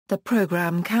The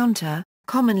program counter,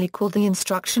 commonly called the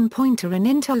instruction pointer in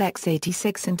Intel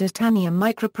x86 and Itanium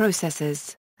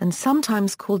microprocessors, and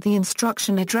sometimes called the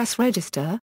instruction address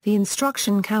register, the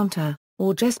instruction counter,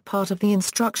 or just part of the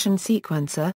instruction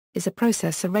sequencer, is a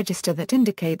processor register that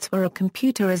indicates where a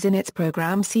computer is in its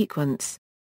program sequence.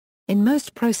 In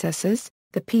most processors,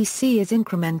 the PC is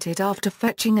incremented after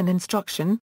fetching an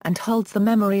instruction, and holds the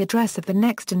memory address of the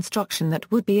next instruction that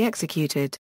would be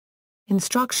executed.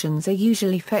 Instructions are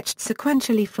usually fetched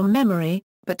sequentially from memory,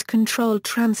 but controlled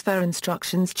transfer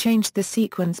instructions change the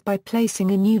sequence by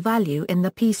placing a new value in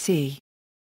the PC.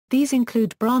 These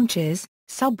include branches,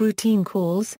 subroutine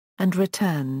calls, and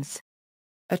returns.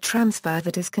 A transfer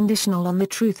that is conditional on the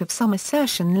truth of some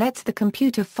assertion lets the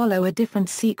computer follow a different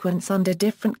sequence under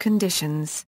different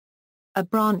conditions. A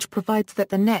branch provides that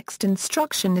the next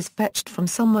instruction is fetched from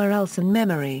somewhere else in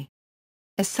memory.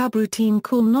 A subroutine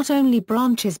call not only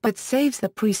branches but saves the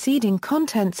preceding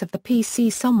contents of the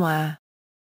PC somewhere.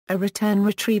 A return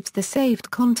retrieves the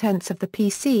saved contents of the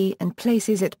PC and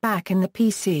places it back in the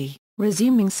PC,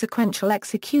 resuming sequential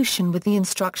execution with the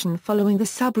instruction following the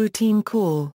subroutine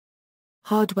call.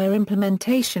 Hardware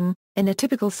implementation: in a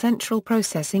typical central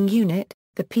processing unit,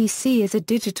 the PC is a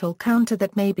digital counter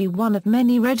that may be one of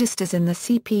many registers in the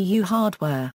CPU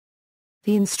hardware.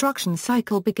 The instruction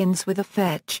cycle begins with a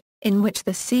fetch, in which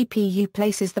the CPU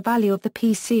places the value of the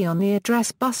PC on the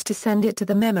address bus to send it to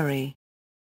the memory.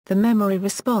 The memory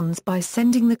responds by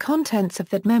sending the contents of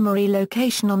that memory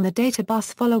location on the data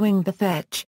bus. Following the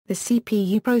fetch, the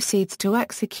CPU proceeds to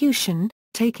execution,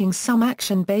 taking some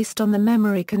action based on the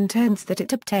memory contents that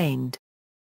it obtained.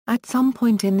 At some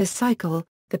point in this cycle,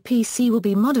 the PC will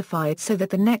be modified so that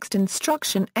the next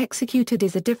instruction executed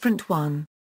is a different one.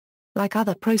 Like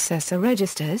other processor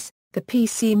registers, the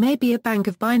PC may be a bank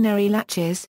of binary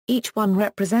latches, each one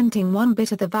representing one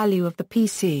bit of the value of the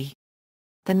PC.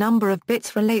 The number of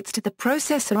bits relates to the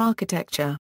processor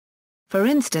architecture. For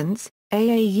instance,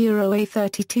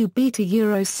 A32 beta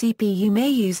CPU may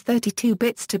use 32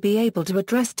 bits to be able to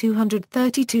address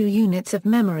 232 units of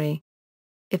memory.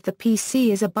 If the PC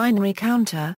is a binary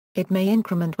counter, it may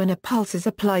increment when a pulse is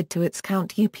applied to its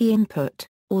count UP input,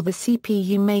 or the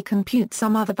CPU may compute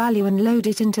some other value and load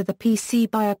it into the PC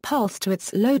by a pulse to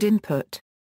its load input.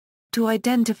 To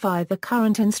identify the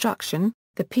current instruction,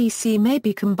 the PC may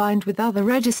be combined with other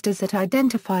registers that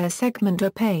identify a segment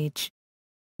or page.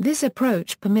 This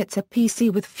approach permits a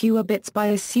PC with fewer bits by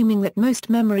assuming that most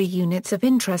memory units of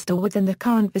interest are within the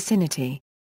current vicinity.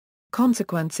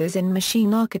 Consequences in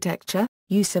machine architecture: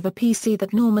 use of a PC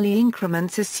that normally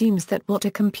increments assumes that what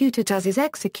a computer does is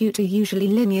execute a usually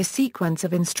linear sequence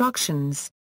of instructions.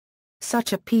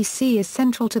 Such a PC is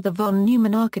central to the von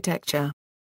Neumann architecture.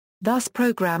 Thus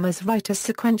programmers write a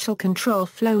sequential control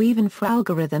flow even for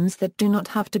algorithms that do not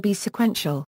have to be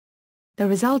sequential. The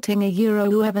resulting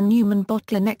Von Neumann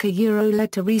bottleneck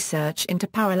led to research into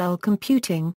parallel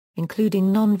computing,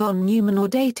 including non-von Neumann or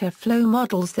data flow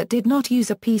models that did not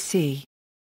use a PC.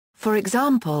 For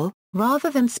example, rather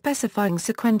than specifying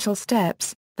sequential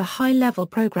steps, the high-level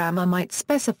programmer might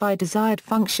specify desired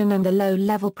function and the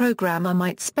low-level programmer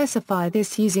might specify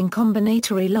this using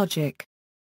combinatory logic.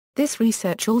 This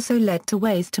research also led to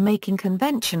ways to making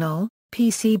conventional,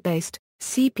 PC-based,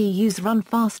 CPUs run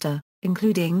faster,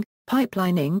 including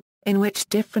pipelining, in which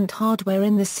different hardware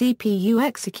in the CPU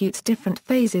executes different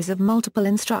phases of multiple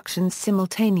instructions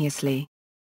simultaneously.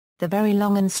 The very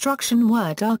long instruction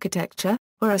word architecture,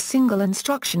 where a single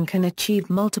instruction can achieve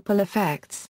multiple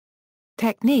effects.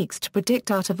 Techniques to predict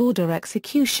out-of-order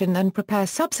execution and prepare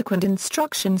subsequent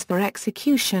instructions for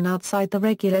execution outside the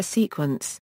regular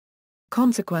sequence.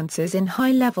 Consequences in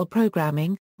high-level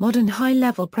programming: modern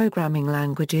high-level programming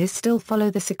languages still follow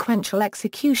the sequential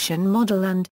execution model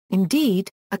and, indeed,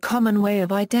 a common way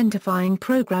of identifying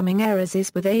programming errors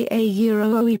is with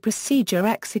a procedure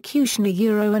execution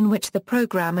in which the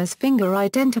programmer's finger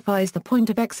identifies the point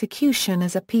of execution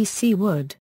as a PC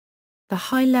would. The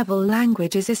high-level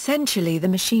language is essentially the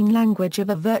machine language of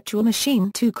a virtual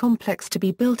machine too complex to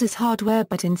be built as hardware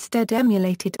but instead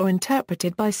emulated or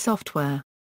interpreted by software.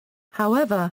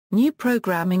 However, new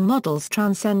programming models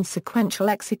transcend sequential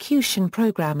execution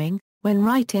programming. When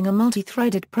writing a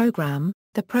multi-threaded program,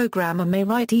 the programmer may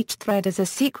write each thread as a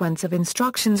sequence of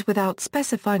instructions without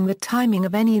specifying the timing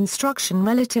of any instruction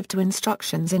relative to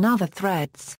instructions in other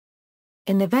threads.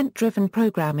 In event-driven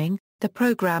programming, the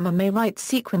programmer may write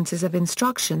sequences of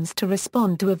instructions to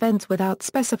respond to events without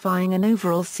specifying an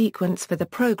overall sequence for the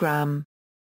program.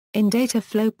 In data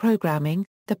flow programming,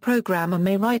 the programmer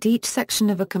may write each section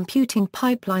of a computing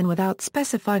pipeline without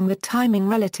specifying the timing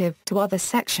relative to other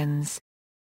sections.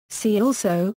 See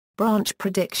also, branch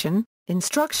prediction.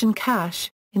 instruction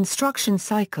cache, instruction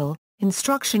cycle,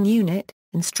 instruction unit,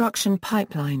 instruction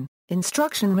pipeline,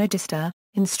 instruction register,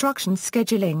 instruction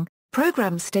scheduling,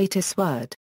 program status.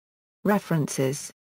 Word. References